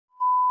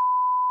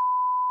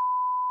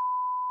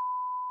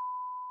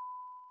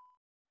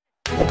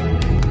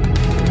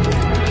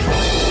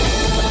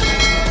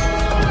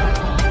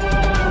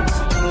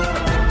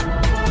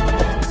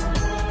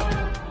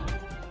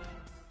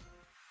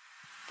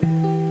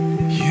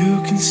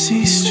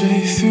see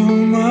straight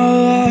through my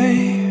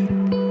life.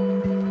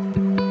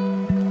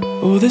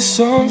 Oh, there's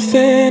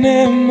something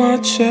in my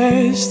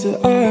chest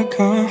that I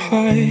can't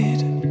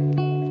hide.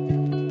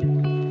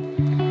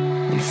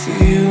 When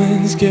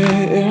feelings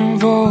get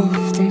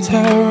involved, I'm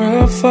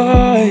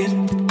terrified.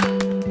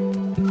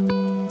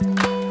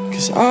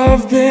 'Cause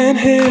I've been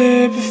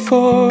here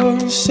before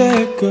and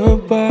said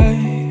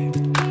goodbye.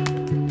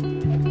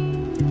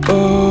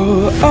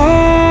 Oh,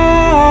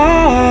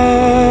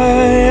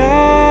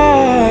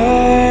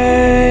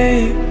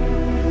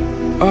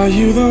 are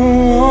you the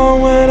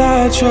one when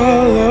I try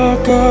to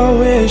look, I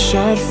wish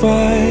I'd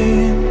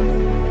find?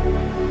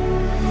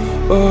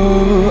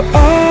 Oh,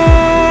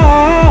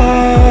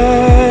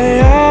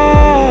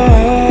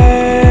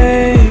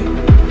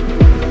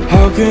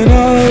 how can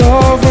I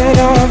love when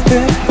I've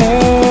been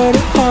hurt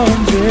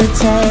 100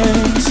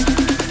 times?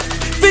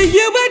 For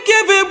you I'd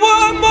give it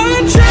one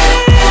more try.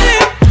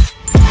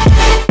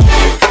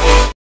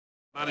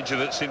 Manager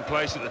that's in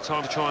place at the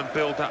time to try and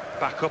build that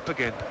back up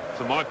again.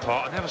 For my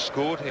part, I never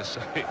scored here,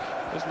 so it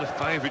wasn't a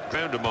favourite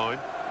ground of mine.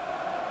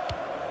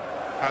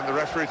 And the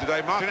referee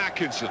today, Martin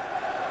Atkinson.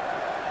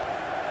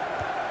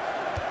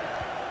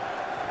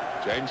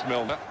 James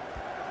Milner.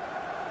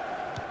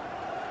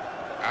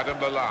 Adam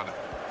Lallana.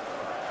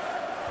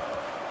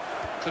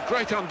 It's a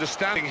great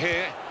understanding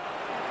here.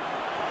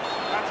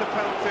 That's a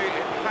penalty,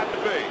 it had to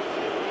be.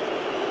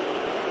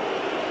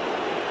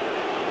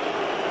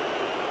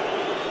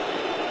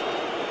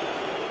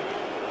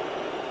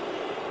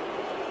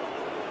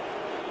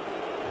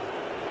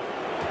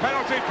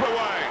 Penalty put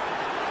away.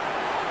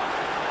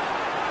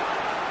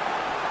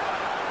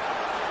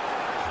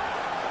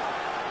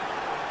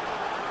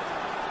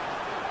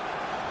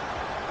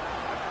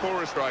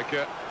 For a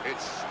striker,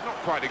 it's not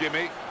quite a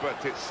gimme, but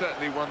it's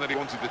certainly one that he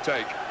wanted to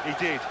take. He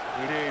did,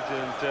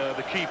 and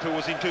the keeper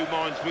was in two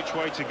minds which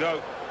way to go.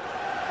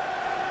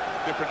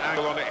 Different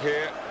angle on it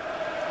here.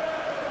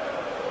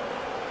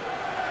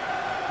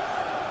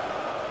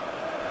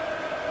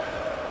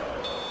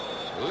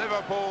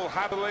 Liverpool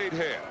have the lead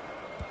here.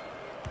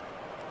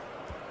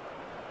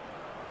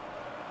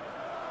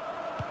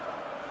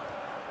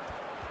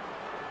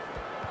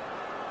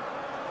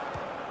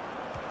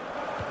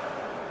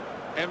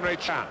 Emre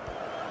Can.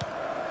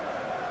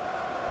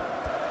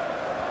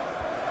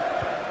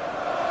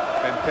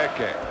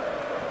 Benteke.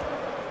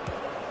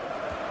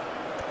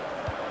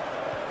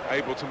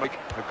 Able to make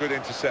a good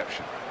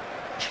interception.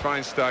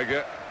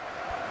 Schweinsteiger.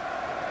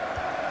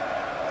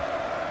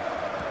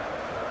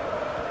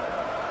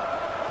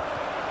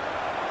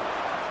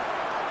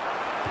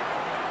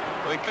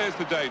 Well, he clears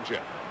the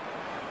danger.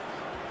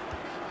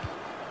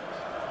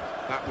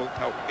 That will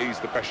help ease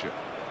the pressure.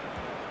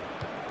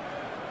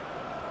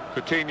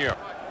 Coutinho.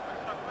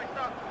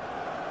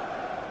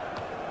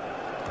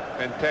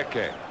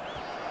 Benteke.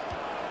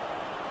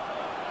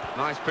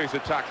 Nice piece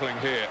of tackling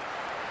here,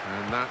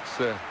 and that's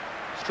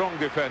strong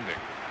defending.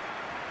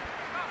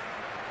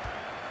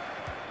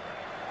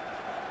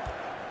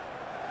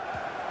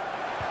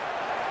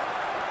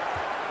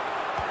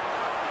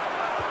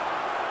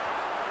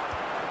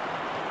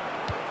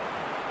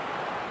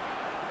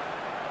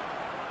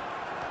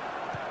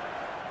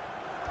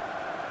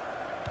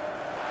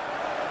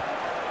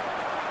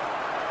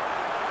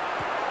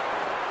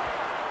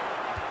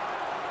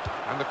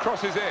 And the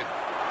cross is in.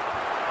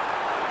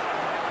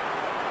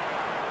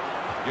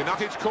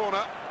 United's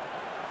corner.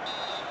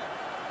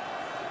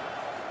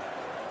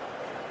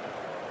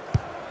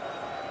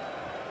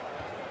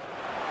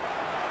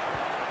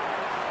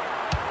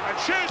 And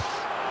shoots!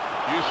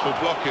 Useful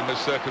block in those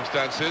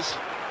circumstances.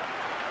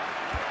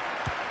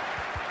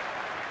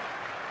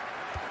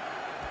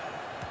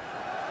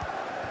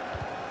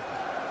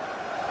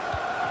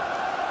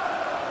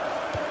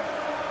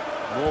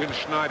 Morgan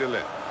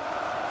Schneiderlin.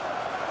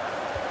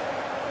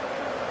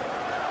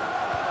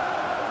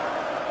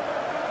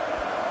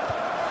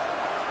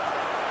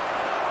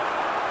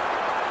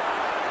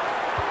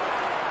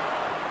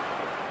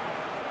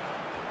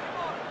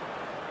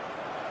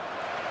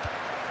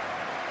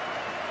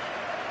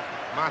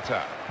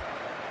 Mata.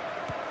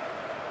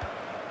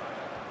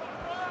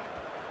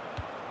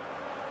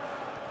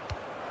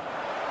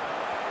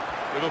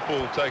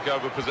 Liverpool take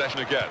over possession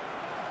again.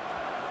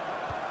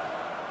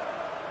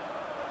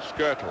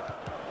 Skirtle.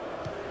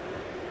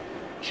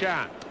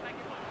 Chan.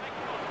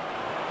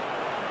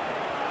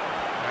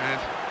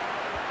 And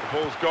the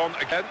ball's gone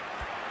again.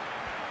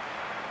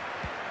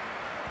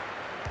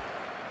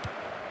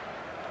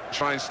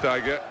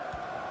 Schweinsteiger.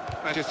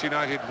 Manchester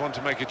United want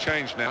to make a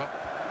change now.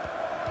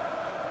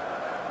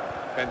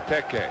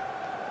 Benteke.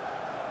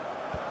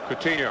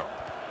 Coutinho.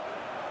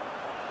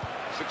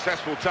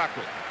 Successful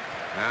tackle.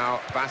 Now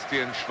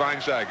Bastian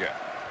Schweinsteiger.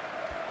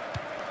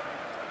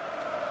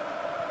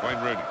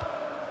 Wayne Rooney.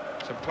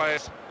 Some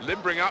players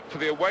limbering up for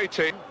the away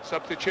team.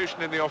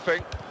 Substitution in the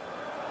offing.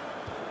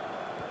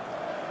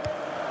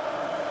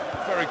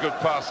 Very good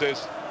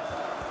passes.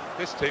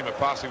 This team are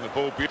passing the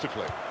ball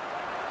beautifully.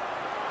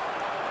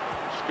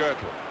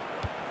 Skirtle.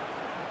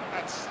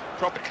 That's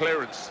proper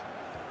clearance.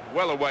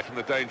 Well away from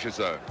the danger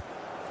zone.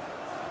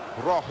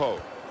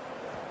 Rojo.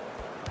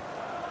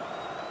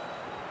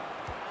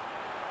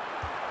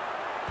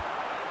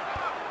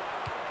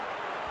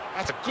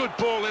 That's a good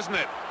ball, isn't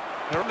it?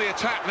 They're on the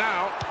attack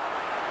now.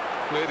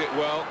 Cleared it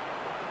well.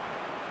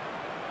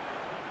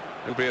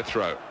 It'll be a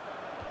throw.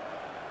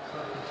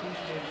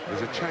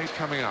 There's a change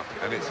coming up,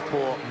 and it's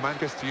for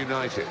Manchester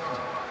United.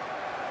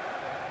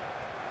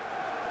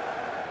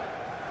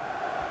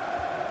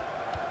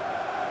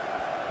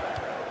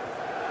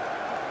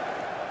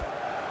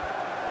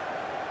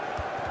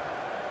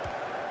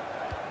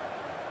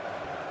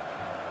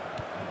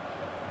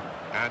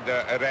 And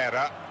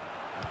Herrera.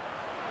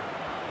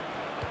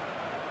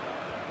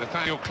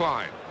 Nathaniel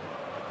Klein.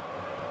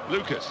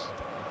 Lucas.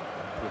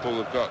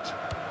 Liverpool have got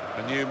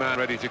a new man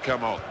ready to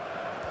come on.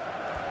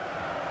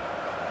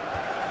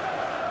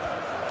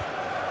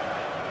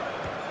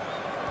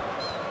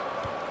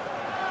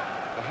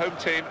 The home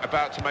team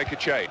about to make a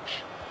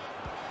change.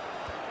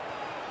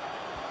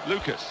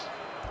 Lucas.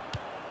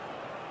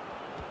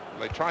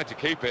 They tried to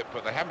keep it,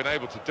 but they haven't been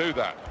able to do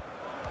that.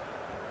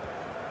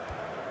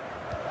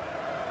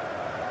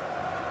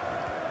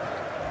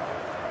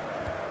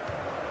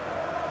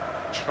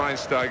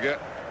 Schweinsteiger.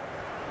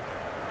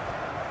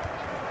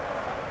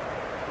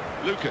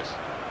 Lucas.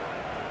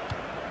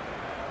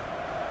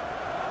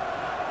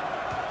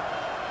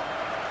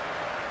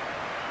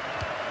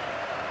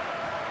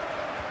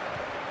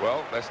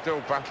 Well, they're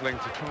still battling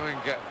to try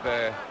and get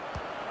their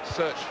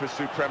search for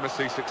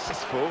supremacy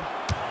successful.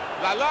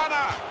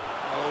 Lallana!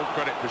 All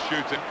credit for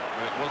shooting,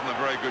 but it wasn't a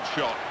very good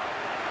shot.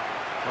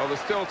 Well,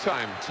 there's still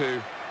time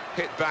to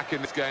hit back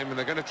in this game, and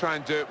they're going to try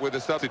and do it with a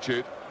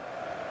substitute.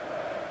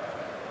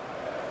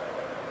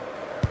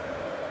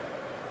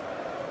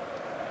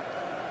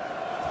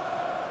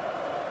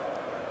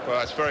 Well,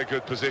 that's very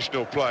good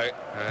positional play,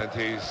 and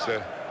he's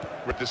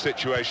read the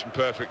situation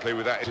perfectly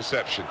with that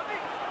interception.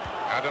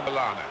 Adam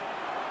Lallana.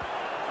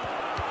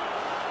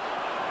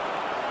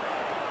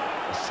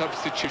 A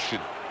substitution,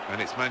 and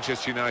it's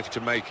Manchester United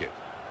to make it.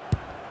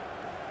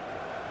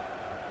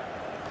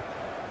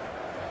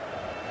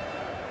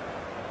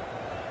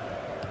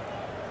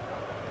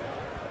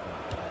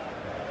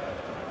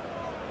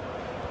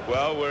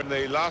 Well, we're in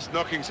the last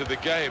knockings of the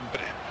game,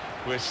 but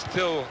we're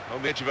still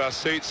on the edge of our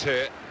seats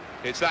here.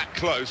 It's that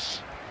close.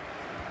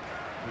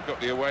 We've got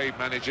the away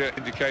manager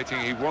indicating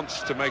he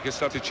wants to make a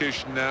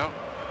substitution now.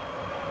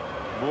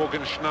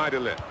 Morgan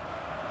Schneiderlin.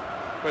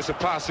 Well, it's a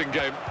passing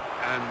game,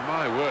 and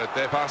my word,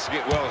 they're passing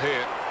it well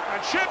here.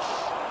 And shoots!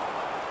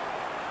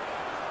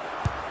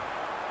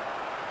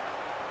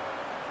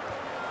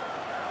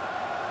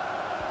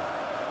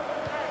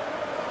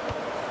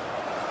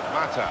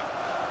 Mata.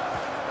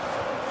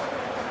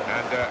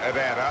 And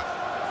Herrera.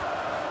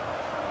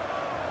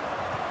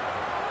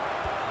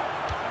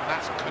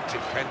 That's good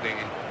defending.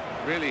 He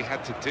really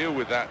had to deal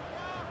with that.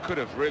 Could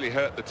have really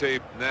hurt the team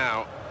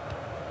now.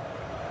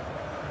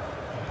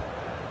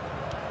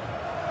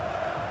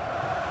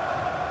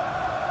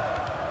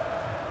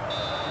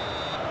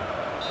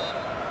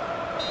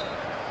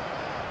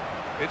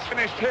 It's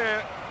finished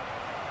here.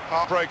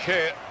 Heartbreak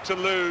here to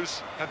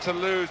lose, and to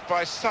lose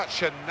by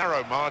such a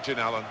narrow margin,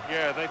 Alan.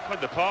 Yeah, they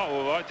played the part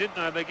all right, didn't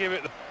they? They gave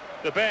it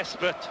the best,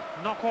 but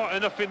not quite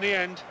enough in the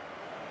end.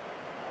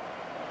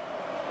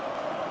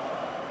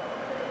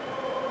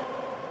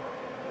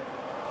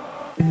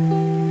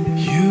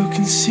 You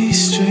can see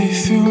straight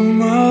through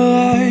my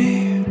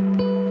life.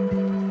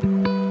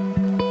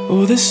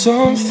 Oh, there's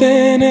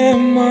something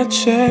in my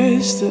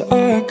chest that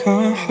I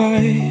can't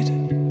hide.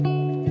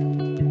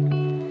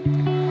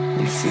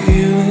 When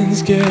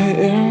feelings get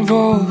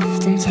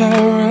involved, I'm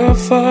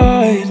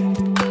terrified.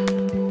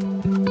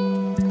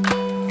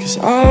 'Cause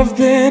I've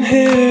been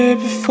here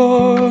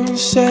before and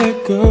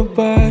said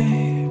goodbye.